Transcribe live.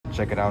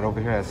Check it out over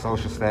here at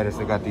Social Status.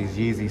 They got these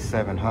Yeezy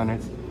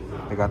 700s.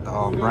 They got the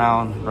all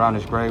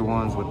brownish gray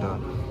ones with the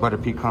butter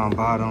pecan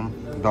bottom,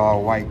 the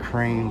all white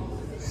cream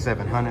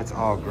 700s,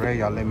 all gray.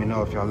 Y'all let me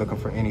know if y'all looking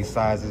for any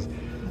sizes.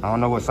 I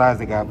don't know what size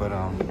they got, but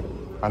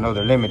I know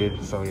they're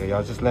limited. So yeah,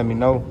 y'all just let me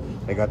know.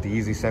 They got the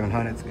Yeezy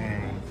 700s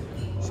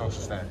and Social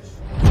Status.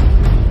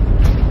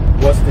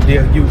 What's the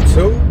deal,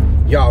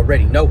 YouTube? Y'all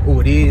already know who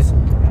it is.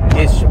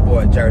 It's your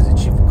boy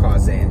Jerseychiefa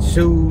Cars and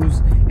Shoes,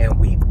 and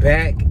we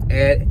back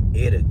at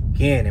it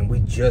again. And we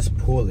just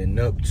pulling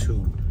up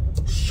to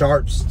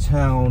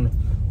Sharpstown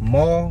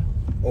Mall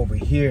over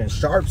here in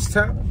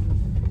Sharpstown.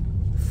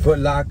 Foot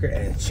Locker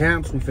and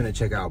Champs. We finna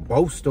check out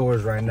both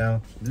stores right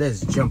now.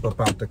 Let's jump up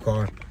out the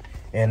car.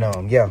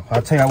 And yeah,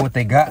 I'll tell y'all what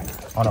they got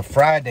on a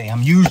Friday.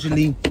 I'm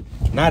usually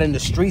not in the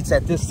streets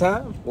at this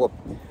time. Well,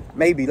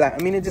 maybe, like,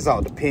 I mean, it just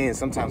all depends.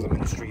 Sometimes I'm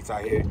in the streets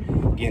out here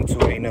getting to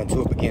it. Ain't nothing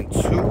to it but getting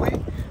to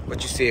it.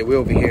 But you see it, we're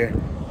over here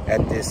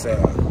at this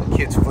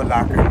kids Foot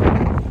Locker.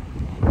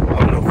 I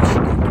don't know if we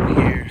should go through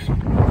here.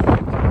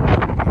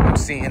 I'm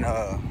seeing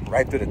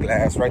right through the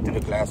glass,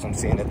 I'm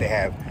seeing that they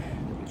have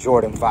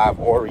Jordan 5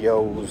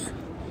 Oreos.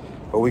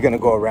 But we're gonna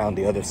go around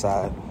the other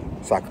side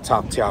so I can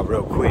talk to y'all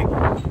real quick.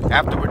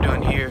 After we're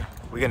done here,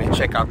 we're gonna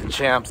check out the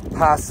Champs.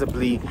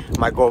 Possibly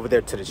might go over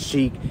there to the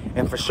Chic,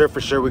 and for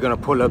sure we're gonna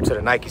pull up to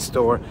the Nike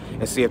store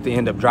and see if they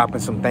end up dropping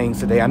some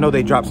things today. I know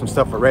they dropped some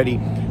stuff already.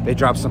 They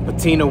dropped some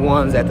patina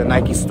ones at the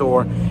Nike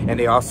store, and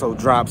they also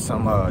dropped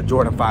some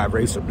Jordan 5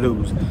 Racer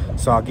Blues.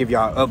 So I'll give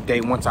y'all an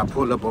update once I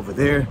pull up over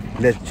there.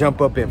 Let's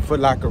jump up in Foot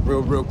Locker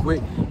real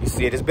quick. You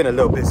see it, it's been a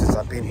little bit since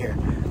I've been here,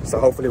 so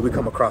hopefully we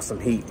come across some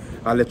heat.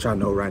 I'll let y'all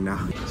know right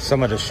now.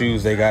 Some of the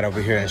shoes they got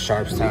over here in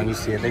Sharpstown, you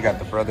see it. They got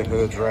the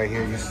Brotherhoods right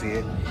here, you see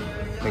it.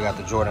 They got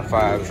the Jordan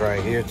 5s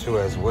right here too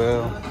as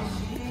well.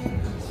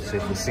 See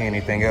if we see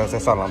anything else.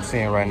 That's all I'm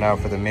seeing right now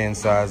for the men's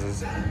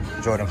sizes.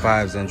 Jordan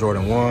 5s and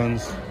Jordan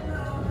 1s.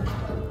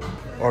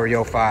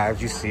 Oreo 5s,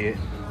 you see it.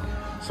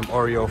 Some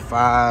Oreo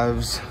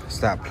 5s.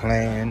 Stop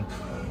playing.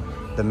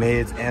 The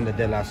mids and the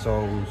De La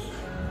Souls.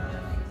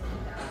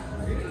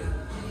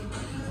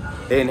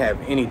 They didn't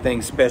have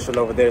anything special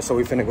over there, so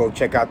we finna go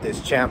check out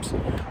this Champs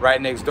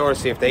right next door,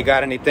 see if they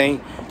got anything.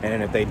 And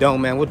then if they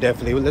don't, man,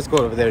 let's go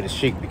over there to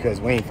Chic,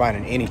 because we ain't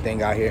finding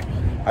anything out here.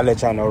 I'll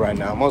let y'all know right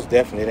now. Most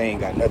definitely they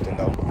ain't got nothing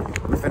though.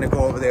 We're finna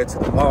go over there to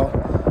the mall,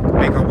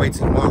 make our way to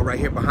the mall right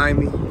here behind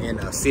me,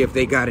 and see if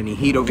they got any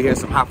heat over here,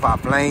 some Hot 5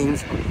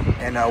 Flames.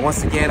 And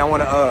once again, I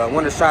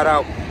wanna shout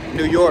out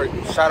New York.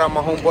 Shout out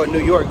my homeboy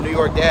New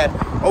York dad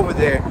over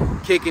there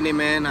kicking it,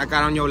 man. I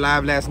got on your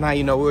live last night,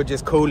 you know, we were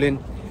just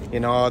cooling. You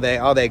know, all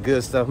that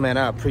good stuff, man.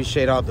 I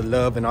appreciate all the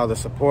love and all the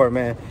support,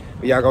 man.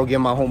 But y'all go give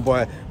my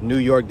homeboy New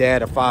York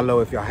dad a follow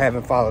if y'all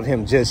haven't followed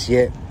him just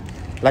yet.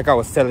 Like I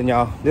was telling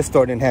y'all, this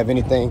store didn't have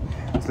anything.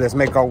 So let's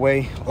make our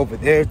way over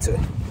there to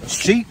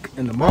Chic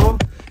in the mall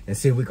and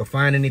see if we can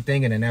find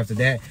anything. And then after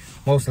that,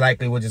 most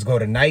likely we'll just go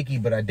to Nike.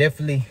 But I'm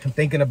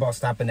thinking about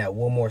stopping at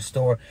one more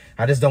store.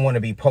 I just don't want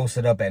to be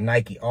posted up at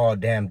Nike all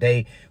damn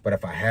day. But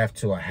if I have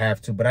to, I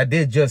have to. But I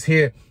did just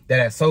hear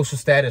that at Social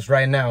Status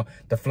right now,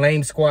 the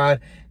Flame Squad,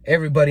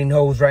 everybody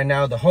knows right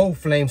now, the whole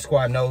Flame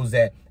Squad knows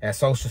that at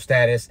Social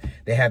Status,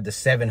 they have the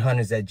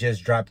 700s that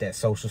just dropped at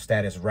Social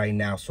Status right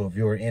now. So if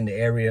you were in the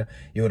area,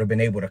 you would have been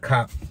able to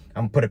cop.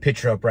 I'm gonna put a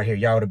picture up right here.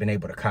 Y'all would have been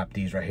able to cop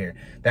these right here.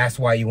 That's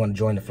why you want to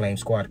join the Flame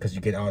Squad, because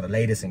you get all the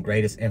latest and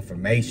greatest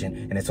information,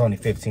 and it's only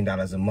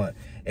 $15 a month.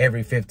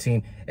 Every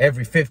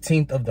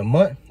 15th of the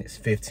month is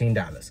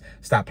 $15.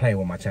 Stop playing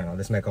with my channel.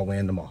 Let's make our way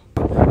in the mall.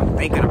 I'm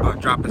thinking about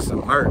dropping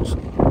some merch.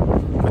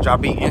 Would y'all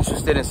be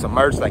interested in some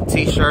merch, like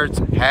t-shirts,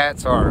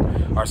 hats, or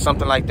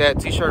something like that?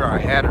 T-shirt or a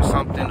hat or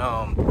something.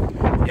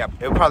 Yeah,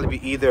 it would probably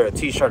be either a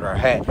t-shirt or a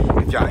hat.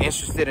 If y'all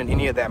interested in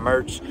any of that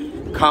merch,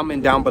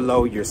 comment down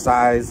below your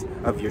size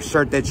of your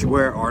shirt that you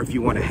wear, or if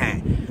you want a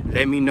hat.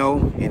 Let me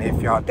know, and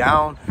if y'all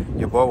down,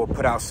 your boy will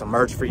put out some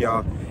merch for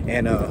y'all.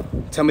 And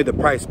tell me the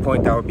price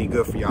point that would be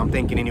good for y'all. I'm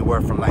thinking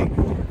anywhere from like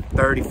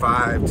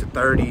 35 to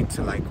 30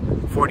 to like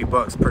 40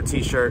 bucks per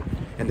t-shirt,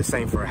 and the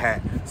same for a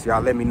hat. So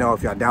y'all let me know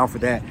if y'all down for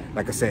that.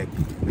 Like I said,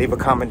 leave a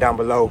comment down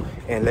below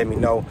and let me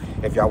know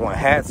if y'all want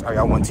hats or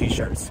y'all want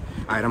t-shirts.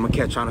 All right, I'm gonna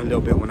catch on a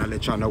little bit when I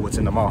let y'all know what's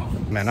in the mall.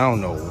 Man, I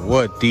don't know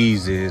what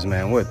these is,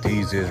 man. What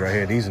these is right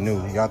here. These are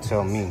new. Y'all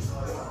tell me.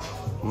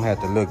 I'm gonna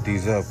have to look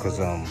these up, because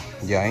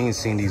yeah, I ain't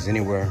seen these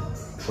anywhere.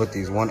 What,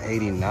 these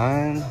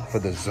 189 for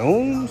the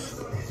Zooms?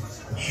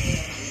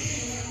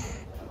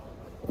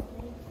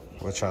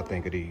 What y'all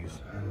think of these?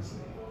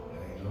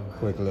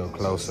 Quick little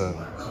close-up.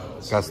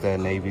 Got that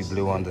navy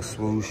blue on the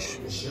swoosh.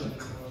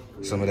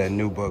 Some of that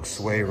Nubuck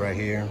suede right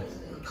here.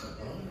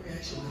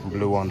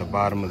 Blue on the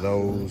bottom of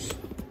those.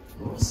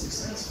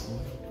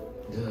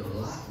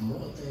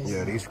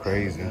 Yeah, these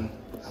crazy.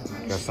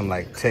 Got some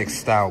like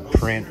textile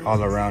print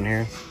all around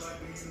here.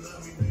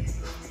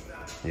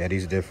 Yeah,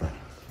 these different.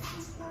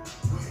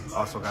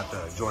 Also got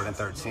the Jordan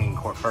 13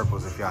 Court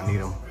Purples if y'all need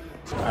them.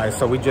 All right,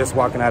 so we just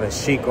walking out of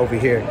Chic over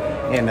here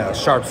in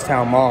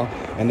Sharpstown Mall.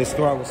 And this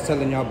store I was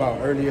telling y'all about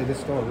earlier, this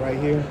store right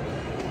here,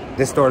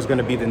 this store is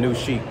gonna be the new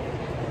Chic.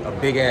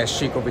 a big ass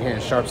chic over here in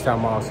Sharpstown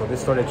Mall. So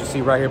this store that you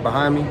see right here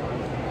behind me,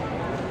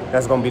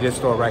 that's gonna be this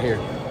store right here.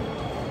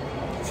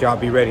 So y'all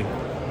be ready.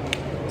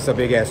 It's a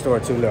big ass store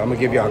too. Look, I'm gonna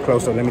give y'all a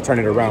close up. Let me turn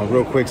it around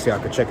real quick so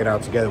y'all can check it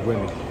out together with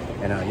me.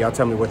 And y'all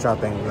tell me what y'all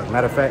think. Look,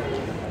 matter of fact,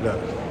 look.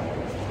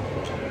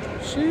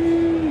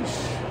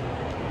 Sheesh.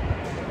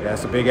 Yeah,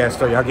 it's a big ass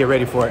store. Y'all get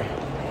ready for it.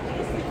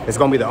 It's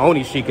gonna be the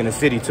only chic in the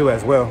city too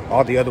as well.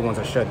 All the other ones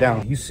are shut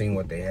down. You seen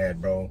what they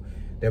had, bro.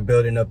 They're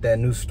building up that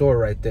new store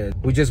right there.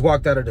 We just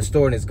walked out of the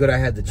store and it's good I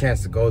had the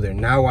chance to go there.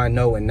 Now I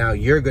know, and now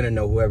you're gonna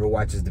know, whoever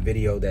watches the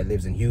video that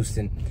lives in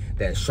Houston,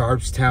 that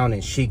Sharpstown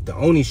and Chic, the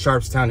only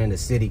Sharpstown in the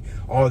city,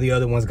 all the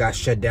other ones got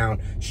shut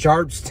down.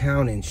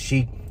 Sharpstown and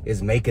Chic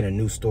is making a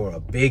new store, a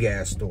big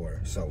ass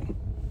store. So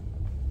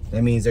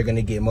that means they're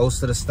gonna get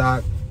most of the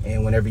stock,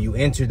 and whenever you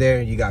enter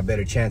there, you got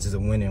better chances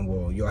of winning.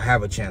 Well, you'll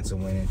have a chance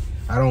of winning.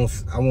 I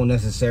won't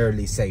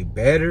necessarily say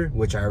better,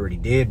 which I already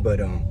did, but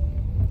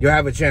you'll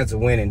have a chance of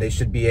winning. They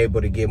should be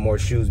able to get more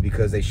shoes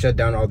because they shut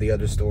down all the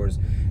other stores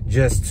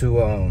just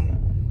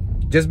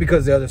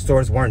because the other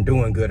stores weren't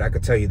doing good. I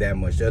could tell you that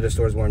much. The other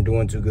stores weren't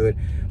doing too good,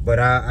 but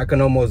I can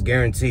almost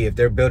guarantee if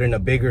they're building a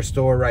bigger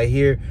store right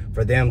here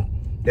for them,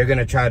 they're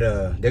gonna try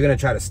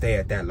to stay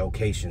at that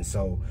location.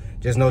 So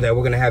just know that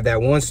we're gonna have that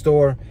one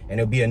store and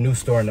it'll be a new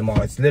store in the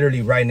mall. It's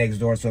literally right next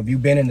door. So if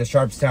you've been in the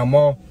Sharpstown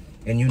Mall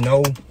and you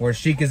know where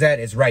Chic is at,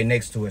 it's right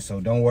next to it. So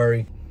don't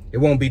worry, it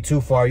won't be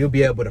too far. You'll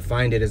be able to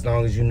find it as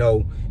long as you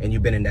know and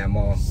you've been in that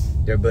mall.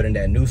 They're building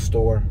that new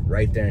store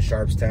right there in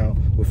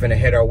Sharpstown. We're finna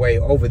head our way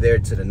over there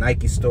to the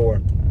Nike store.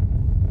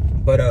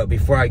 But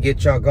before I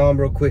get y'all gone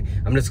real quick,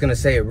 I'm just gonna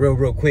say it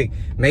real quick.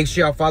 Make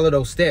sure y'all follow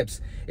those steps.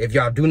 If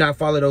y'all do not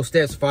follow those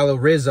steps, follow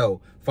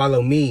Rizzo,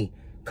 follow me,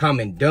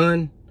 comment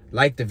done,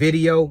 like the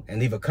video, and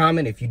leave a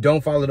comment. If you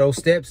don't follow those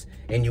steps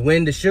and you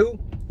win the shoe,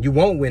 you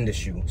won't win the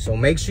shoe. So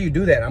make sure you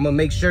do that. I'm gonna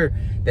make sure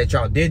that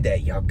y'all did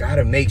that. Y'all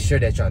gotta make sure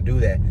that y'all do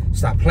that.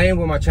 Stop playing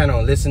with my channel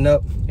and listen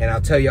up, and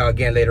I'll tell y'all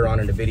again later on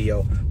in the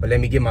video. But let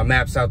me get my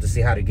maps out to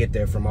see how to get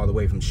there from all the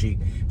way from Chic,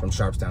 from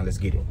Sharpstown. Let's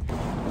get it.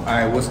 All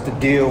right, what's the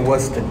deal?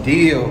 What's the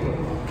deal?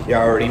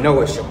 Y'all already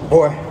know it's your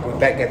boy. We're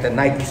back at the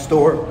Nike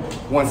store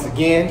once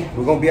again.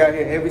 We're gonna be out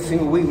here every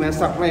single week, man.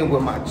 Stop playing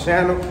with my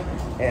channel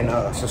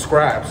and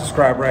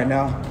subscribe right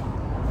now.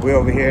 We're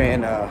over here,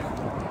 and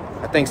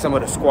I think some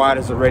of the squad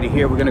is already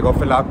here. We're gonna go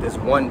fill out this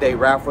one-day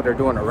raffle. They're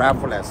doing a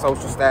raffle at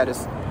Social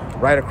Status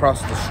right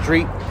across the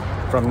street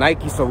from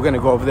Nike. So we're gonna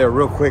go over there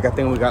real quick. I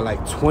think we got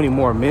like 20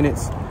 more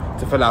minutes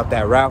to fill out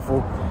that raffle.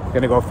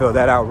 Gonna go fill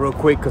that out real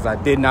quick because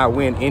I did not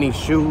win any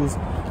shoes.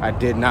 I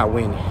did not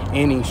win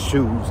any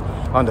shoes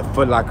on the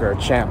Foot Locker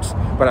Champs,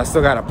 but I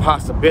still got a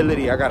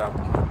possibility. I got a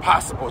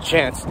possible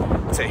chance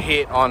to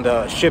hit on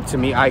the ship to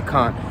me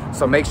icon.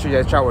 So make sure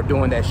that y'all were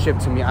doing that ship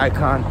to me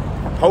icon.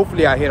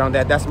 Hopefully I hit on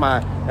that. That's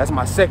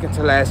my second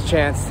to last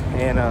chance.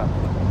 And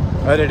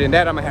other than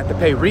that, I'm gonna have to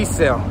pay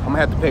resale. I'm gonna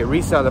have to pay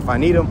resale if I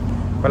need them.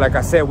 But like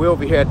I said, we're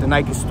over here at the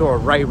Nike store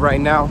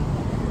right now.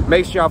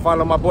 Make sure y'all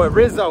follow my boy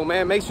Rizzo,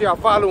 man. Make sure y'all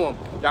follow him.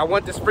 Y'all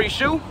want this free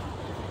shoe?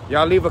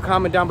 Y'all leave a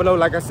comment down below.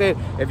 Like I said,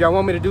 if y'all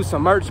want me to do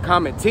some merch,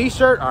 comment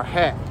t-shirt or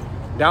hat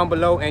down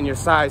below, and your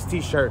size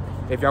t-shirt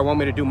if y'all want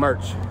me to do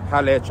merch.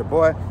 Holla at your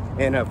boy.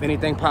 And if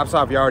anything pops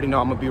off, you already know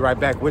I'm gonna be right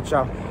back with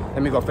y'all.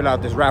 Let me go fill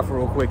out this raffle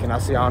real quick and I'll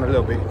see y'all in a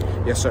little bit.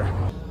 Yes, sir.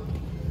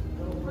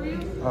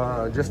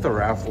 Just a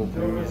raffle,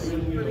 please.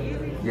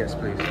 Yes,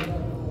 please.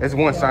 It's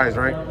one size,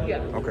 right? Yeah.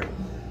 Okay.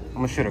 I'm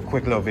gonna shoot a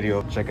quick little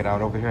video. Check it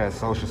out over here at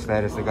Social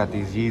Status. They got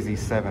these Yeezy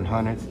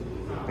 700s.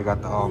 They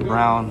got the all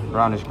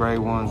brownish gray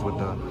ones with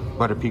the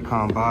butter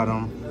pecan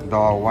bottom, the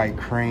all white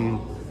cream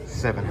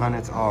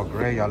 700s, all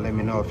gray. Y'all let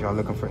me know if y'all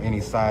looking for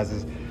any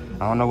sizes.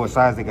 I don't know what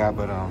size they got,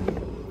 but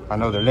I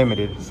know they're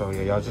limited. So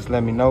yeah, y'all just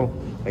let me know.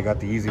 They got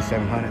the Yeezy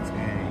 700s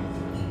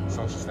and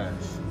Social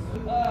Status.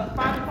 5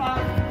 o'clock.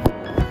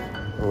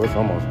 Oh, it's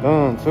almost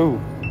done too.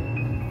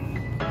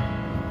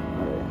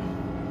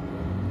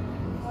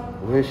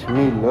 Wish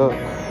me luck.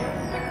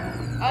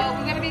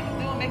 We're gonna be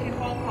making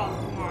phone calls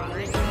tomorrow.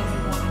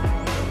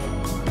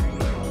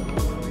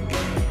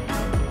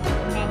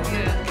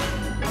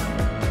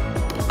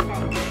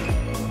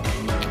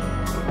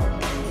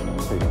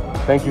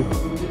 Thank you.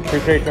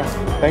 Appreciate y'all.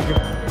 Thank you.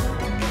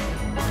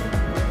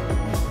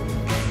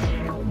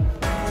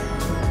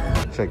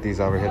 Check these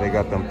over here. They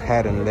got them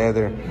patent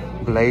leather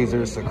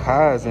blazer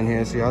Sacai's in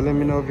here. So y'all let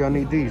me know if y'all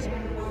need these.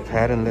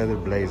 Patent leather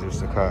blazer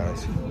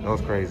Sacai's. That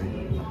was crazy.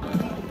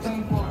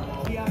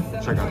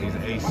 Check out these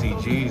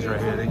ACGs right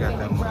here. They got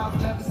them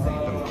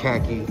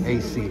khaki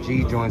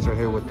ACG joints right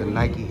here with the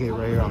Nike hit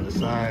right here on the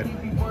side.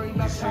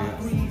 You see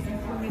it.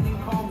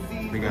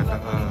 We got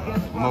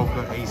the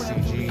Mocha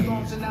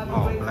ACGs,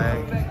 all black.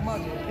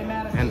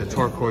 And the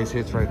turquoise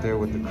hits right there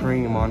with the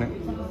cream on it.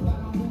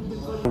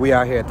 We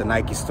out here at the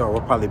Nike store.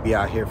 We'll probably be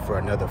out here for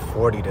another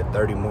 40 to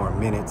 30 more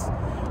minutes.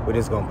 We're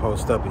just gonna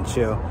post up and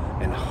chill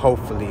and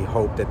hopefully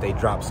hope that they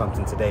drop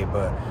something today,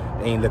 but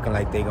they ain't looking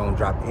like they gonna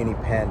drop any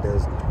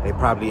pandas. They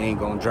probably ain't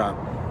gonna drop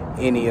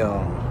any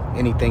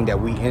anything that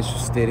we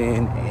interested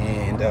in,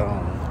 and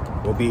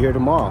we'll be here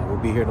tomorrow.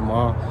 We'll be here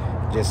tomorrow.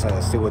 just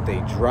see what they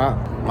drop.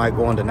 Might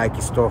go on the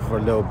Nike store for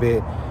a little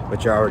bit,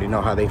 but you already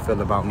know how they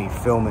feel about me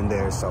filming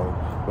there, so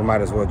we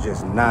might as well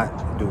just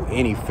not do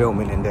any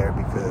filming in there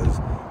because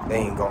they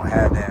ain't gonna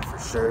have that for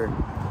sure.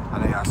 I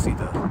know y'all see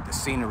the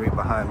scenery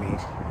behind me.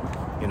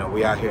 You know,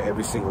 we out here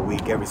every single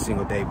week, every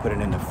single day,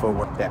 putting in the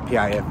footwork. That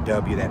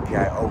PIFW, that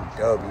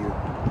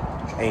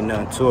PIOW. Ain't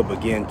nothing to it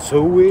but getting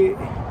to it.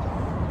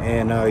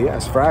 And yeah,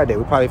 it's Friday.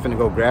 We're probably finna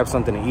go grab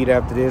something to eat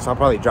after this. I'll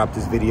probably drop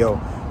this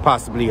video,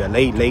 possibly a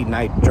late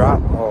night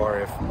drop. Or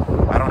if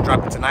I don't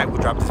drop it tonight,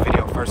 we'll drop this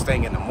video first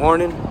thing in the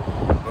morning.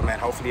 But man,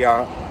 hopefully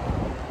I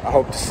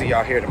hope to see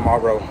y'all here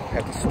tomorrow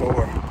at the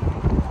store.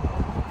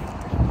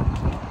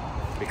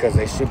 Because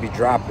they should be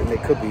dropping. They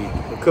could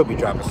be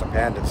dropping some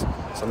pandas.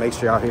 So make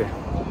sure y'all here.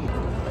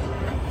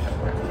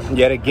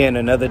 Yet again,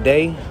 another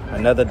day,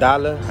 another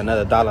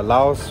dollar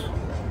loss.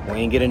 We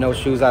ain't getting no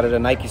shoes out of the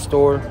Nike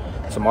store.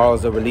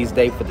 Tomorrow's the release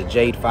date for the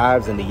Jade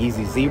 5s and the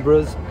Yeezy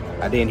Zebras.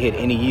 I didn't hit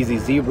any Yeezy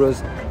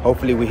Zebras.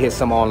 Hopefully we hit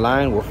some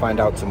online. We'll find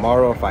out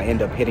tomorrow if I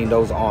end up hitting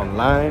those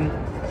online.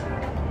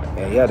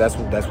 And yeah, that's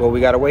what we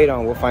gotta wait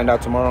on. We'll find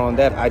out tomorrow on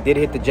that. I did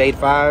hit the Jade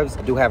 5s.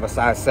 I do have a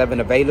size 7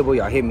 available.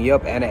 Y'all hit me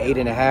up, and an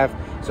 8.5.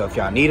 So if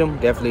y'all need them,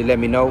 definitely let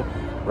me know.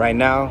 Right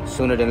now,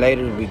 sooner than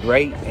later, would be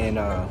great. And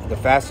the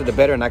faster the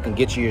better, and I can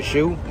get you your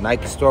shoe.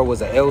 Nike store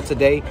was an L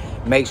today.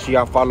 Make sure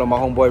y'all follow my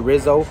homeboy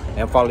Rizzo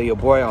and follow your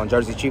boy on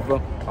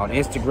Jerseychiefa on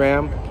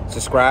Instagram.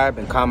 Subscribe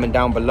and comment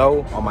down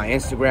below on my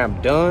Instagram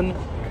done.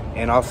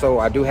 And also,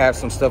 I do have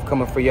some stuff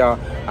coming for y'all.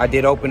 I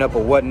did open up a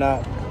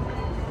whatnot.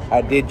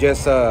 I did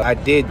just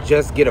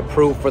get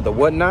approved for the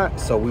whatnot,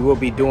 so we will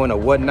be doing a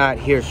whatnot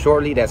here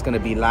shortly. That's going to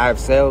be live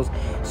sales.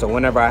 So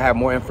whenever I have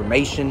more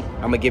information,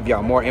 I'm gonna give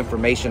y'all more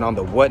information on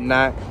the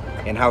whatnot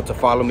and how to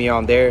follow me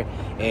on there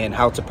and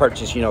how to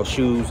purchase, you know,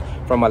 shoes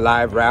from a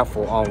live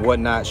raffle on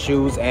whatnot,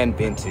 shoes and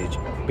vintage.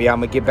 But yeah, I'm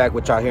gonna get back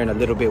with y'all here in a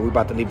little bit. We're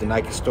about to leave the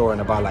Nike store in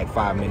about like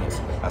 5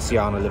 minutes. I'll see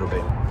y'all in a little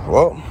bit.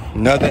 Well,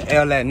 another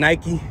L at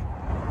Nike.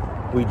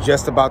 We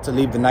just about to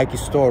leave the Nike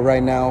store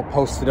right now,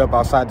 posted up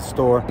outside the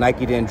store.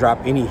 Nike didn't drop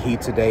any heat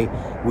today.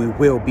 We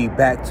will be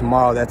back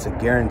tomorrow, that's a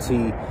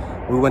guarantee.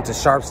 We went to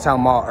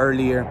Sharpstown Mall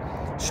earlier.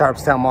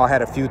 Sharpstown Mall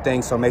had a few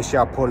things, so make sure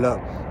y'all pull up.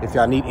 If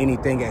y'all need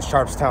anything at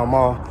Sharpstown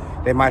Mall,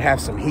 they might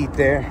have some heat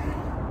there.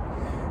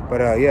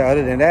 But yeah,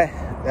 other than that,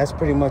 that's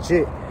pretty much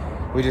it.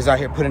 We just out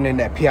here putting in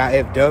that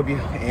PIFW,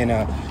 and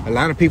a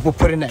lot of people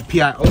put in that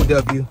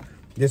PIOW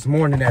this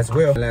morning as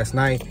well. Last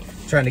night,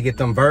 trying to get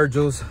them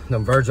Virgil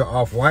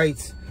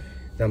off-whites,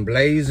 them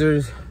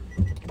Blazers.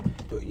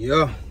 But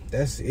yeah,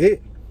 that's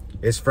it.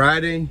 It's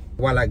Friday.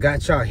 While I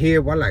got y'all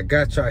here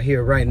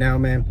right now,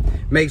 man,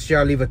 make sure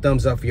y'all leave a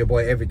thumbs up for your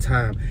boy every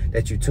time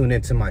that you tune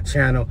into my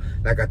channel.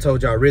 Like I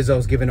told y'all,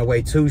 Rizzo's giving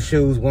away 2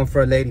 shoes, one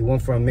for a lady, one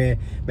for a man.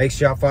 Make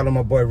sure y'all follow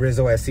my boy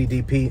Rizzo at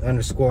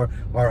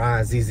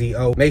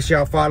CDP_RIZZO. Make sure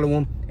y'all follow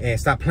him and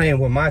stop playing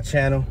with my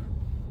channel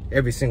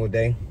every single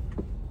day.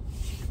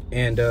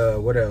 And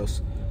what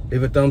else?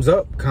 Leave a thumbs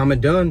up,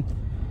 comment done.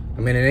 I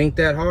mean, it ain't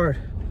that hard.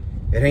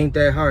 It ain't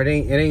that hard.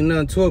 It ain't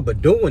nothing to it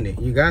but doing it.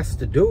 You got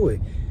to do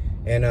it.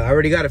 And I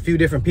already got a few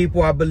different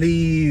people. I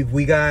believe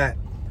we got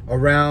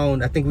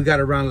around, I think we got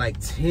around like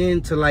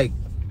 10 to like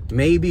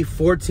maybe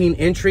 14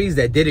 entries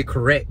that did it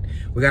correct.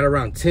 We got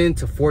around 10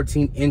 to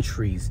 14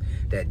 entries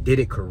that did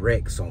it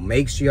correct. So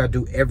make sure y'all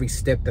do every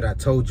step that I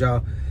told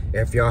y'all.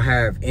 If y'all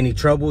have any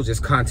trouble,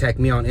 just contact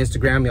me on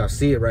Instagram. Y'all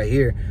see it right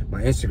here,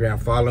 my Instagram.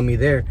 Follow me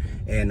there.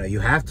 And you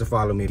have to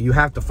follow me. You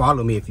have to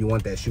follow me if you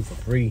want that shoe for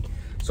free.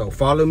 So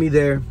follow me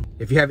there.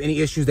 If you have any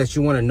issues that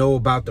you want to know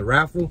about the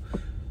raffle,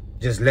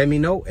 just let me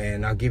know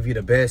and I'll give you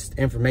the best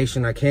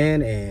information I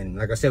can. And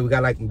like I said, we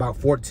got like about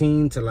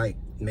 14 to like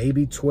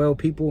maybe 12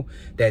 people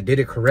that did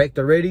it correct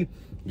already.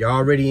 Y'all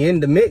already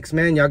in the mix,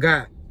 man. Y'all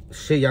got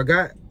shit. Y'all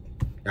got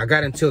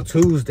until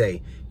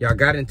Tuesday. Y'all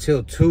got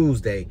until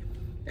Tuesday.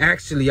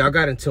 Actually, y'all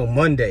got until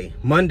Monday.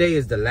 Monday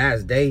is the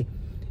last day.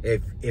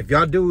 If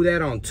y'all do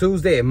that on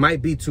Tuesday, it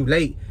might be too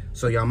late.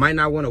 So y'all might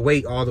not want to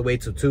wait all the way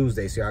till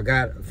Tuesday. So y'all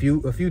got a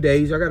few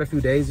days. Y'all got a few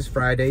days. It's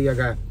Friday.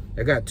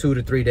 I got 2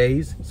 to 3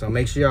 days. So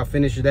make sure y'all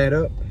finish that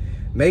up.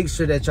 Make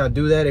sure that y'all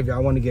do that if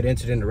y'all want to get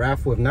entered in the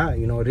raffle. If not,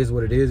 you know, it is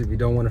what it is. If you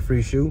don't want a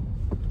free shoe,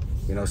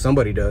 you know,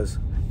 somebody does.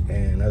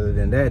 And other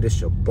than that,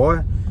 it's your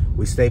boy.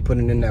 We stay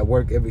putting in that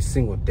work every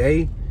single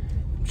day.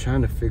 I'm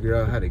trying to figure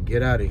out how to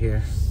get out of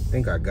here. I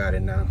think I got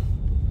it now.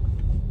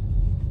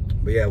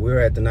 But yeah, we're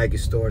at the Nike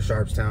store,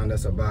 Sharpstown.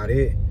 That's about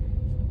it.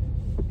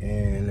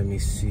 And let me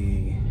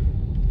see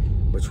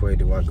which way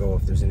do I go,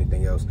 if there's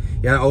anything else.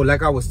 Yeah, oh,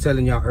 like I was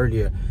telling y'all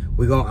earlier,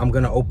 I'm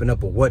gonna open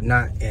up a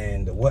whatnot,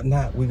 and the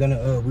whatnot we're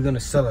gonna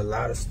sell a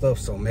lot of stuff.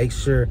 So make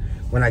sure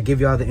when I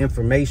give y'all the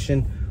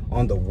information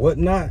on the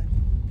whatnot,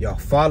 y'all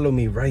follow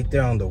me right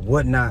there on the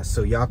whatnot,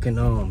 so y'all can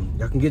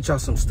get y'all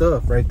some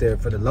stuff right there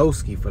for the low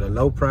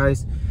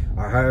price,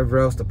 or however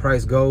else the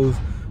price goes.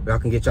 Y'all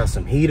can get y'all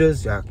some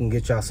heaters. Y'all can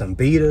get y'all some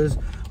beaters.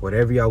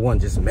 Whatever y'all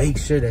want. Just make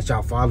sure that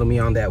y'all follow me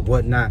on that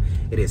whatnot.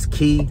 It is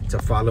key to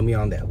follow me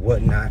on that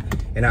whatnot.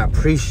 And I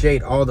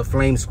appreciate all the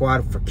Flame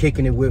Squad for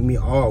kicking it with me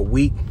all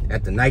week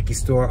at the Nike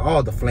store.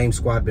 All the Flame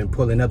Squad been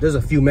pulling up. There's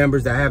a few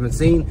members that I haven't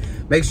seen.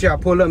 Make sure y'all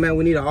pull up, man.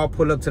 We need to all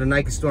pull up to the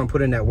Nike store and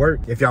put in that work.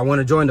 If y'all want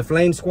to join the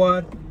Flame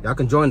Squad, y'all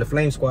can join the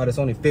Flame Squad. It's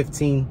only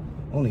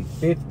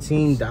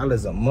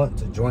 $15 a month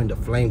to join the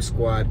Flame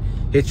Squad.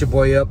 Hit your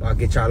boy up. I'll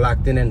get y'all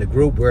locked in the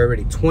group. We're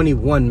already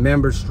 21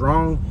 members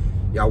strong.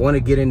 Y'all want to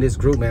get in this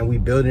group, man. We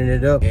building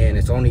it up, and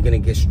it's only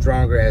going to get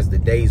stronger as the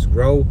days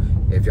grow.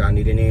 If y'all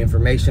need any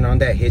information on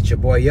that, hit your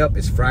boy up.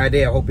 It's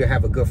Friday. I hope you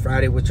have a good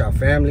Friday with y'all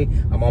family.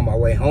 I'm on my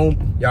way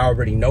home. Y'all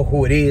already know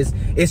who it is.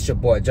 It's your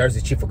boy,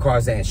 Jerseychiefa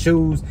Cars and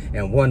Shoes.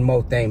 And one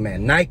more thing,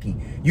 man. Nike,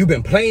 you've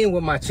been playing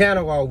with my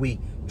channel all week.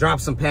 Drop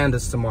some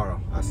pandas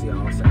tomorrow. I'll see y'all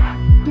on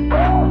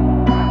Saturday.